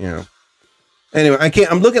 times. Anyway,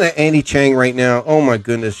 I'm looking at Annie Chang right now. Oh my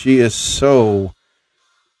goodness, she is so.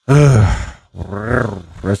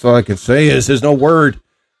 That's all I can say is there's no word.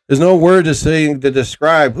 There's no word to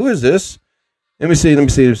describe. Who is this? Let me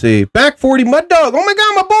see. Back 40 Mud Dog. Oh my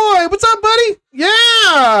God, my boy. What's up, buddy?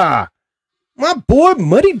 Yeah. My boy,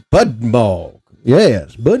 Muddy Budbog.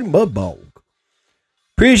 Yes, Buddy Budbog.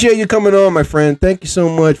 Appreciate you coming on, my friend. Thank you so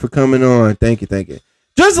much for coming on. Thank you.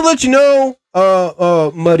 Just to let you know,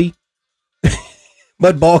 Muddy.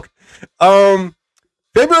 Mudbog.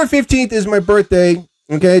 February 15th is my birthday.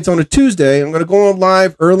 Okay, it's on a Tuesday. I'm going to go on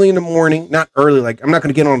live early in the morning. Not early, I'm not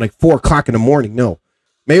going to get on 4 o'clock in the morning. No.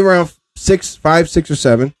 Maybe around 5, 6, or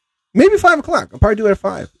 7. Maybe 5 o'clock. I'll probably do it at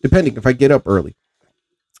 5, depending if I get up early.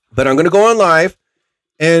 But I'm going to go on live.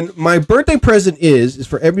 And my birthday present is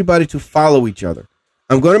for everybody to follow each other.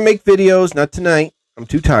 I'm going to make videos, not tonight. I'm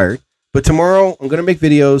too tired. But tomorrow, I'm going to make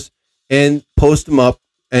videos and post them up.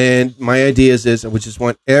 And my idea is this: I would just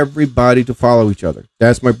want everybody to follow each other.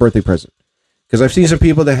 That's my birthday present. Because I've seen some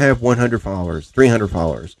people that have 100 followers, 300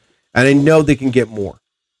 followers, and I know they can get more.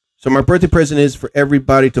 So my birthday present is for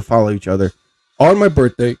everybody to follow each other on my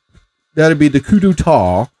birthday. That'd be the kudu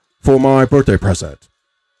ta for my birthday present.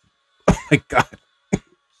 Oh my God.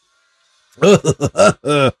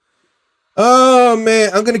 Oh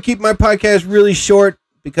man, I'm going to keep my podcast really short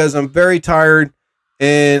because I'm very tired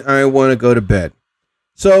and I want to go to bed.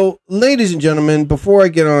 So, ladies and gentlemen, before I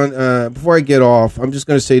get off, I'm just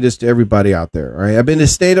going to say this to everybody out there. All right, I've been a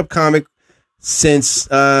stand-up comic since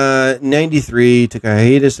 93. Took a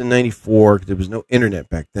hiatus in 94 because there was no internet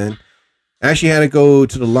back then. I actually had to go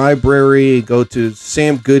to the library, go to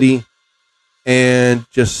Sam Goody, and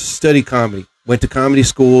just study comedy. Went to comedy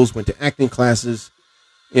schools, went to acting classes,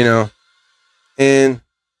 and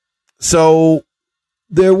so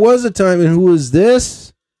there was a time. And who is this?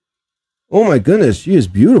 Oh my goodness, she is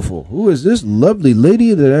beautiful. Who is this lovely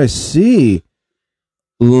lady that I see?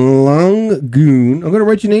 Langoon. I'm going to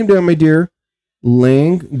write your name down, my dear.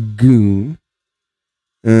 Langoon.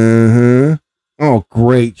 Uh-huh. Oh,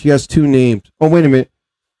 great. She has 2 names. Oh, wait a minute.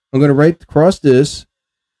 I'm going to write across this.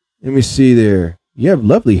 Let me see there. You have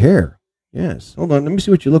lovely hair. Yes. Hold on. Let me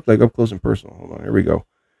see what you look like up close and personal. Hold on. Here we go.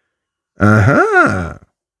 Uh-huh.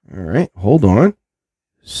 All right. Hold on.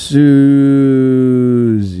 Susie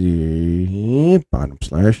 /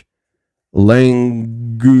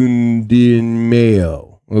 Langundian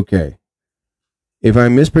Mayo. Okay. If I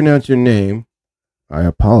mispronounce your name, I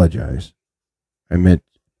apologize. I meant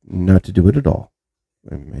not to do it at all.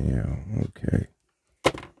 Mayo. Okay.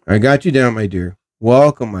 I got you down, my dear.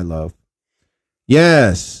 Welcome, my love.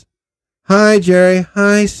 Yes. Hi, Jerry.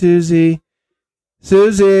 Hi, Susie.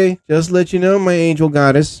 Susie, just to let you know, my angel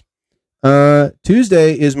goddess.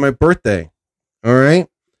 Tuesday is my birthday. All right.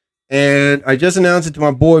 And I just announced it to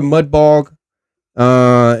my boy Mudbog,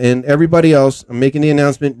 and everybody else. I'm making the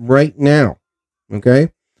announcement right now.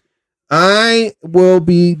 Okay. I will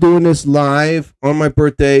be doing this live on my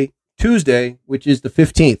birthday Tuesday, which is the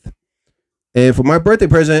 15th. And for my birthday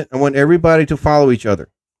present, I want everybody to follow each other.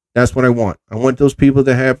 That's what I want. I want those people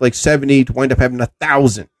that have 70 to wind up having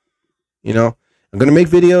 1,000. I'm going to make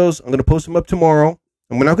videos. I'm going to post them up tomorrow.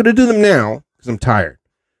 And we're not going to do them now because I'm tired.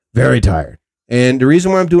 Very tired. And the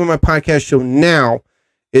reason why I'm doing my podcast show now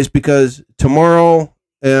is because tomorrow,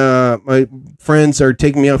 my friends are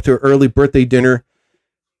taking me out to an early birthday dinner.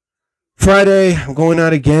 Friday, I'm going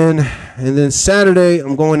out again. And then Saturday,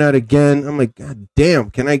 I'm going out again. I'm like, God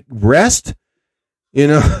damn, can I rest?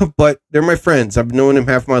 But they're my friends. I've known them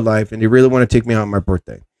half my life, and they really want to take me out on my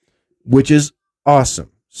birthday, which is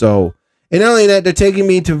awesome. So, and not only that, they're taking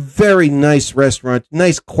me to very nice restaurants,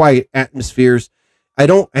 nice quiet atmospheres. I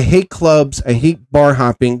hate clubs. I hate bar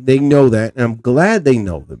hopping. They know that, and I'm glad they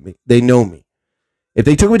know me. They know me. If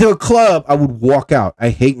they took me to a club, I would walk out. I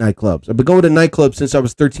hate nightclubs. I've been going to nightclubs since I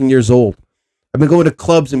was 13 years old. I've been going to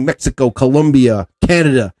clubs in Mexico, Colombia,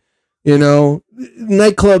 Canada.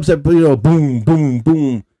 Nightclubs that boom, boom,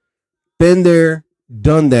 boom. Been there,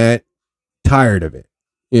 done that, tired of it,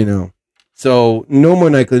 you know. So no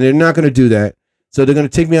more nightclub. They're not going to do that. So they're going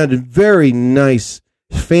to take me out to very nice,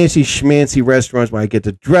 fancy schmancy restaurants where I get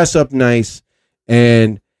to dress up nice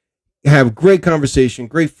and have great conversation,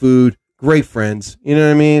 great food, great friends. You know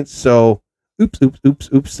what I mean? So, oops.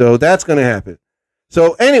 So that's going to happen.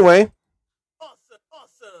 So anyway,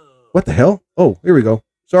 Awesome. what the hell? Oh, here we go.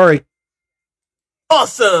 Sorry.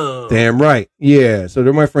 Awesome. Damn right. Yeah. So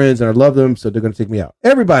they're my friends and I love them. So they're going to take me out.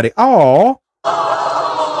 Everybody. Aw.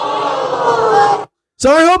 So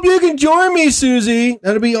I hope you can join me, Susie.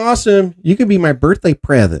 That'll be awesome. You can be my birthday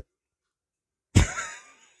present.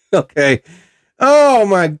 Okay. Oh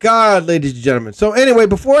my God, ladies and gentlemen. So anyway,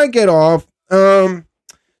 before I get off, so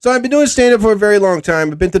I've been doing stand-up for a very long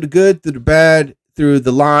time. I've been through the good, through the bad, through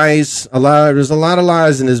the lies. There's a lot of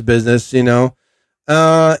lies in this business, you know.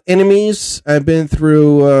 Enemies. I've been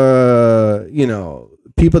through, you know,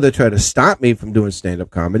 people that try to stop me from doing stand-up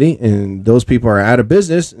comedy, and those people are out of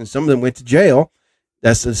business, and some of them went to jail.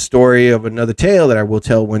 That's the story of another tale that I will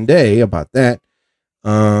tell one day about that.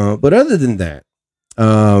 But other than that,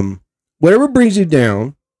 whatever brings you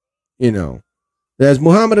down, you know, as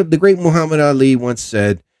the great Muhammad Ali once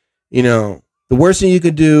said, you know, the worst thing you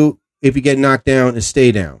could do if you get knocked down is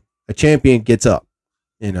stay down. A champion gets up,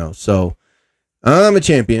 you know. So I'm a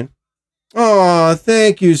champion. Oh,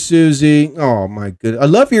 thank you, Susie. Oh my goodness. I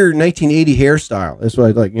love your 1980 hairstyle. That's what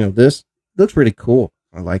I like. You know, this looks pretty cool.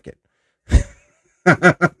 I like it.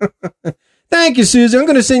 Thank you, Susie. I'm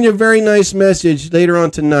going to send you a very nice message later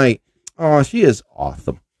on tonight. Oh, she is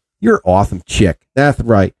awesome. You're awesome chick. That's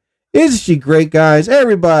right. Isn't she great, guys?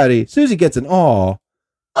 Everybody. Susie gets an aw.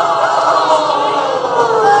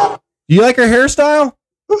 You like her hairstyle?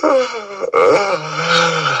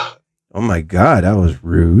 Oh my God, that was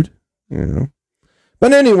rude. You know.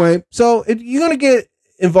 But anyway, so you're going to get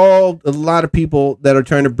involved a lot of people that are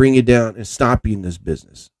trying to bring you down and stop you in this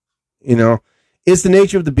business. You know, it's the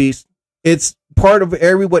nature of the beast. It's part of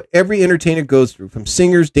what every entertainer goes through, from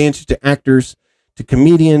singers, dancers, to actors, to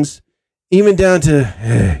comedians, even down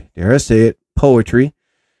to, dare I say it, poetry.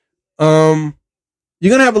 You're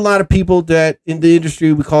going to have a lot of people that in the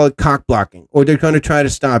industry, we call it cock blocking, or they're going to try to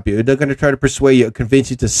stop you. They're going to try to persuade you or convince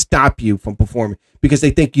you to stop you from performing because they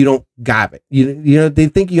think you don't got it. You know, they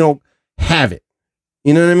think you don't have it.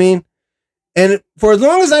 You know what I mean? And for as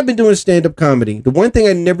long as I've been doing stand-up comedy, the one thing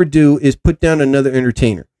I never do is put down another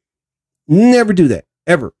entertainer. Never do that.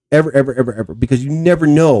 Ever. Because you never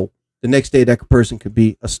know the next day that person could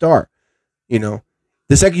be a star. You know,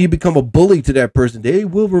 the second you become a bully to that person, they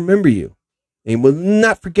will remember you and will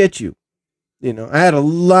not forget you. You know, I had a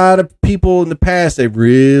lot of people in the past that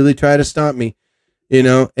really tried to stop me, you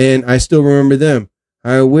know, and I still remember them.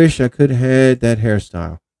 I wish I could have had that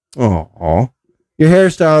hairstyle. Oh, your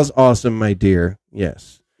hairstyle is awesome, my dear.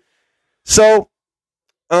 Yes. So,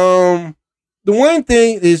 the one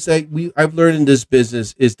thing is that I've learned in this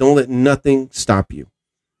business is don't let nothing stop you.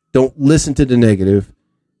 Don't listen to the negative.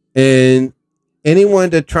 And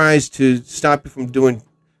anyone that tries to stop you from doing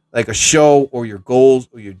like a show or your goals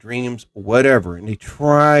or your dreams or whatever, and they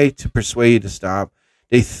try to persuade you to stop,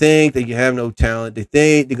 they think that you have no talent. They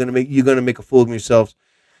think you're going to make a fool of yourselves.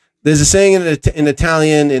 There's a saying in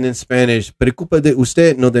Italian and in Spanish, "Per culpa de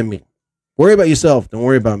usted, no de mí." Worry about yourself. Don't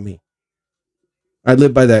worry about me. I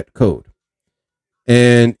live by that code.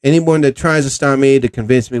 And anyone that tries to stop me, to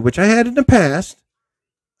convince me, which I had in the past,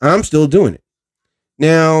 I'm still doing it.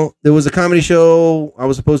 Now, there was a comedy show I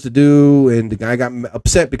was supposed to do, and the guy got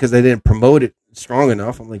upset because I didn't promote it strong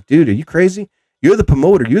enough. I'm like, dude, are you crazy? You're the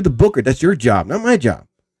promoter. You're the booker. That's your job, not my job.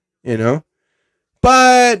 You know?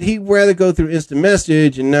 But he'd rather go through instant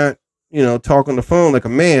message and not, you know, talk on the phone like a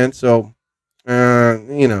man. So,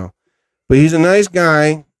 you know, but he's a nice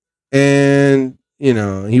guy, and, you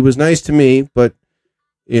know, he was nice to me, but,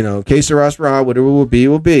 you know, que sera, sera, whatever will be,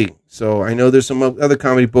 will be. So I know there's some other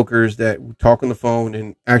comedy bookers that talk on the phone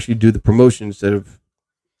and actually do the promotion instead of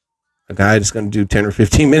a guy that's going to do 10 or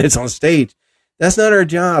 15 minutes on stage. That's not our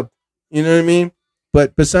job. You know what I mean?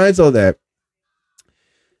 But besides all that,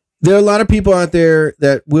 there are a lot of people out there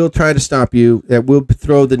that will try to stop you, that will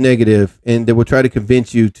throw the negative, and that will try to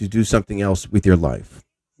convince you to do something else with your life.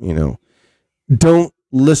 You know, don't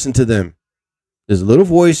listen to them. There's a little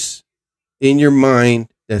voice in your mind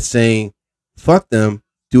that's saying, fuck them,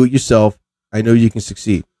 do it yourself. I know you can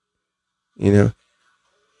succeed. You know?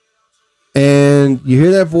 And you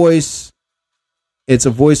hear that voice, it's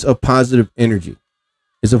a voice of positive energy.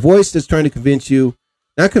 It's a voice that's trying to convince you,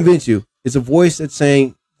 not convince you, it's a voice that's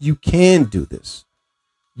saying, you can do this.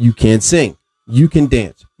 You can sing. You can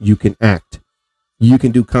dance. You can act. You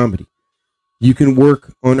can do comedy. You can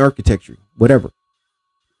work on architecture, whatever.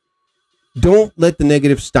 Don't let the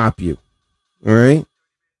negative stop you. All right?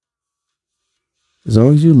 As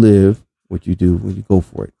long as you live what you do when you go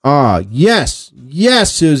for it. Ah, yes.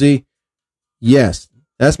 Yes, Susie. Yes.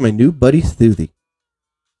 That's my new buddy, Thuthi.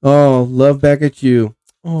 Oh, love back at you.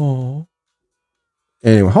 Oh.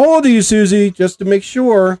 Anyway, how old are you, Susie? Just to make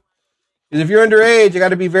sure. Because if you're underage, you got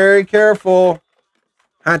to be very careful.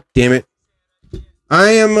 God damn it.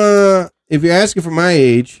 I am, if you're asking for my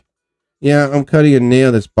age, yeah, I'm cutting a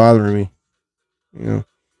nail that's bothering me. You know.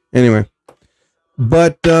 Anyway.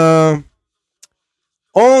 But,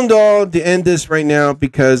 all in all, to end this right now,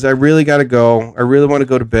 because I really got to go. I really want to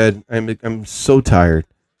go to bed. I'm so tired.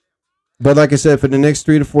 But like I said, for the next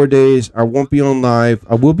 3 to 4 days, I won't be on live.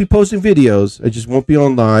 I will be posting videos. I just won't be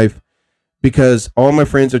on live because all my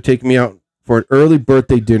friends are taking me out for an early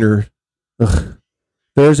birthday dinner. Ugh.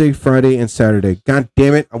 Thursday, Friday, and Saturday. God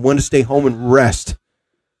damn it. I want to stay home and rest.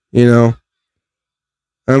 You know.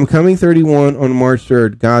 I'm coming 31 on March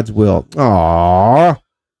 3rd. God's will. Aww.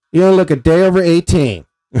 You don't look a day over 18.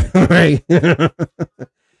 Right?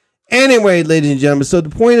 Anyway, ladies and gentlemen, so the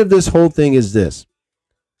point of this whole thing is this.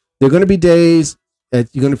 There are going to be days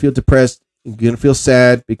that you're going to feel depressed. You're going to feel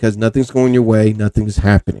sad because nothing's going your way. Nothing's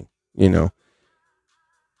happening, you know.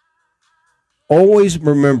 Always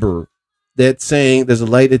remember that saying, there's a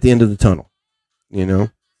light at the end of the tunnel, you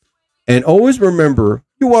know. And always remember,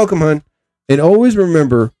 you're welcome, hon. And always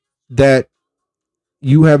remember that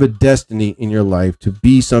you have a destiny in your life to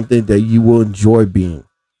be something that you will enjoy being.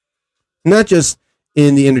 Not just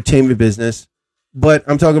in the entertainment business, but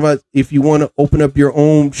I'm talking about if you want to open up your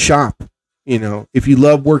own shop, you know, if you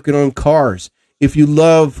love working on cars, if you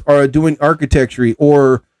love doing architecture,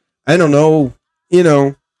 or I don't know, you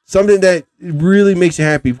know, something that really makes you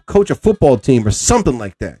happy, coach a football team or something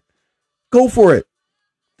like that. Go for it.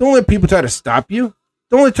 Don't let people try to stop you.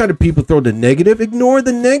 Don't let people throw the negative. Ignore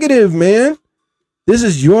the negative, man. This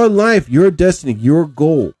is your life, your destiny, your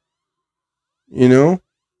goal. You know?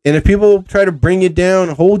 And if people try to bring you down,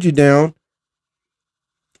 hold you down,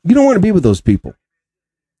 you don't want to be with those people.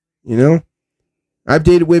 You know? I've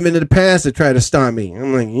dated women in the past that try to stop me.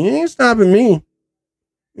 I'm like, you ain't stopping me.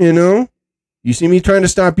 You know? You see me trying to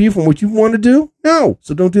stop you from what you want to do? No.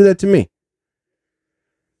 So don't do that to me.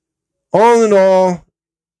 All in all,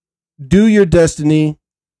 do your destiny,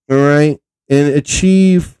 all right? And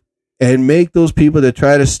achieve and make those people that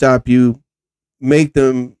try to stop you, make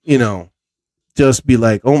them, you know, just be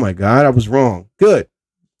like, oh my God, I was wrong. Good.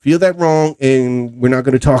 Feel that wrong, and we're not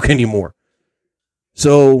going to talk anymore.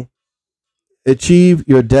 So achieve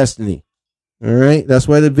your destiny. All right. That's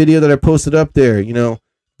why the video that I posted up there, you know,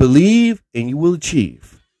 believe and you will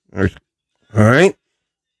achieve. All right.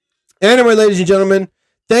 Anyway, ladies and gentlemen,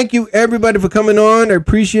 thank you everybody for coming on. I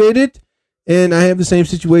appreciate it. And I have the same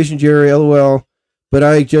situation, Jerry, LOL, but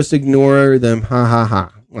I just ignore them. Ha ha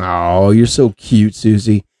ha. Oh, you're so cute,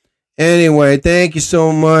 Susie. Anyway, thank you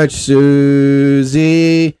so much,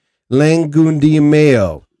 Susie Langoon Di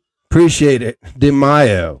Mayo. Appreciate it. Di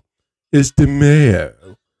Mayo. It's Di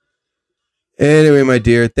Mayo. Anyway, my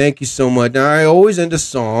dear, thank you so much. Now, I always end a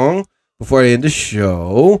song before I end the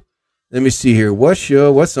show. Let me see here. What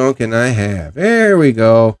song can I have? There we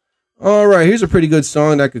go. All right, here's a pretty good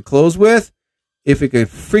song that I could close with. If it could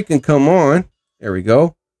freaking come on. There we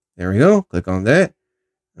go. There we go. Click on that.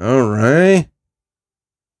 All right.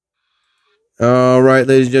 All right,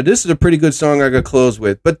 ladies and gentlemen, this is a pretty good song I could close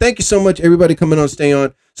with. But thank you so much, everybody coming on, stay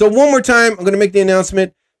on. So one more time, I'm going to make the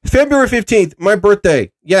announcement. February 15th, my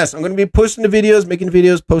birthday. Yes, I'm going to be posting the videos, making the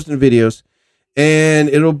videos, posting the videos. And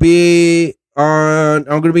it'll be on,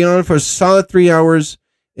 I'm going to be on for a solid 3 hours.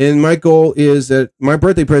 And my goal is that my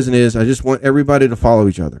birthday present is I just want everybody to follow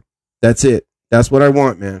each other. That's it. That's what I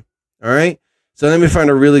want, man. All right. So let me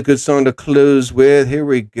find a really good song to close with. Here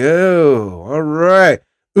we go. All right.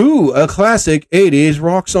 Ooh, a classic 80s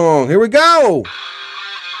rock song. Here we go.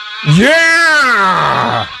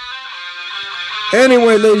 Yeah.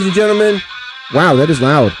 Anyway, ladies and gentlemen. Wow, that is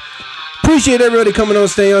loud. Appreciate everybody coming on,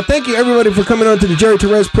 staying on. Thank you, everybody, for coming on to the Jerry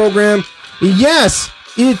Torres program. Yes,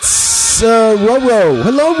 it's Roro.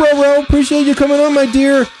 Hello, Roro. Appreciate you coming on, my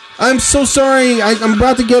dear. I'm so sorry. I'm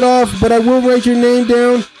about to get off, but I will write your name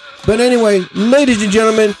down. But anyway, ladies and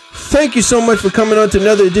gentlemen, thank you so much for coming on to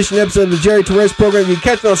another edition episode of the Jerry Torres program. You can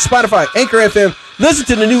catch me on Spotify, Anchor FM. Listen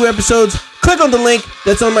to the new episodes. Click on the link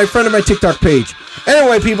that's on my front of my TikTok page.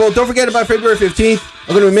 Anyway, people, don't forget about February 15th.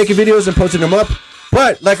 I'm going to be making videos and posting them up.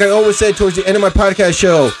 But like I always said towards the end of my podcast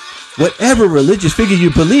show, whatever religious figure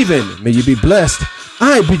you believe in, may you be blessed.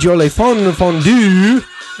 I bid you all a fondue.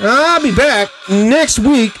 I'll be back next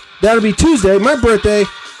week. That'll be Tuesday, my birthday.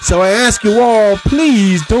 So I ask you all,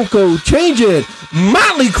 please don't go change it.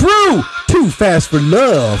 Motley Crue, Too Fast for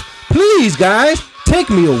Love. Please, guys, take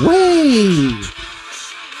me away.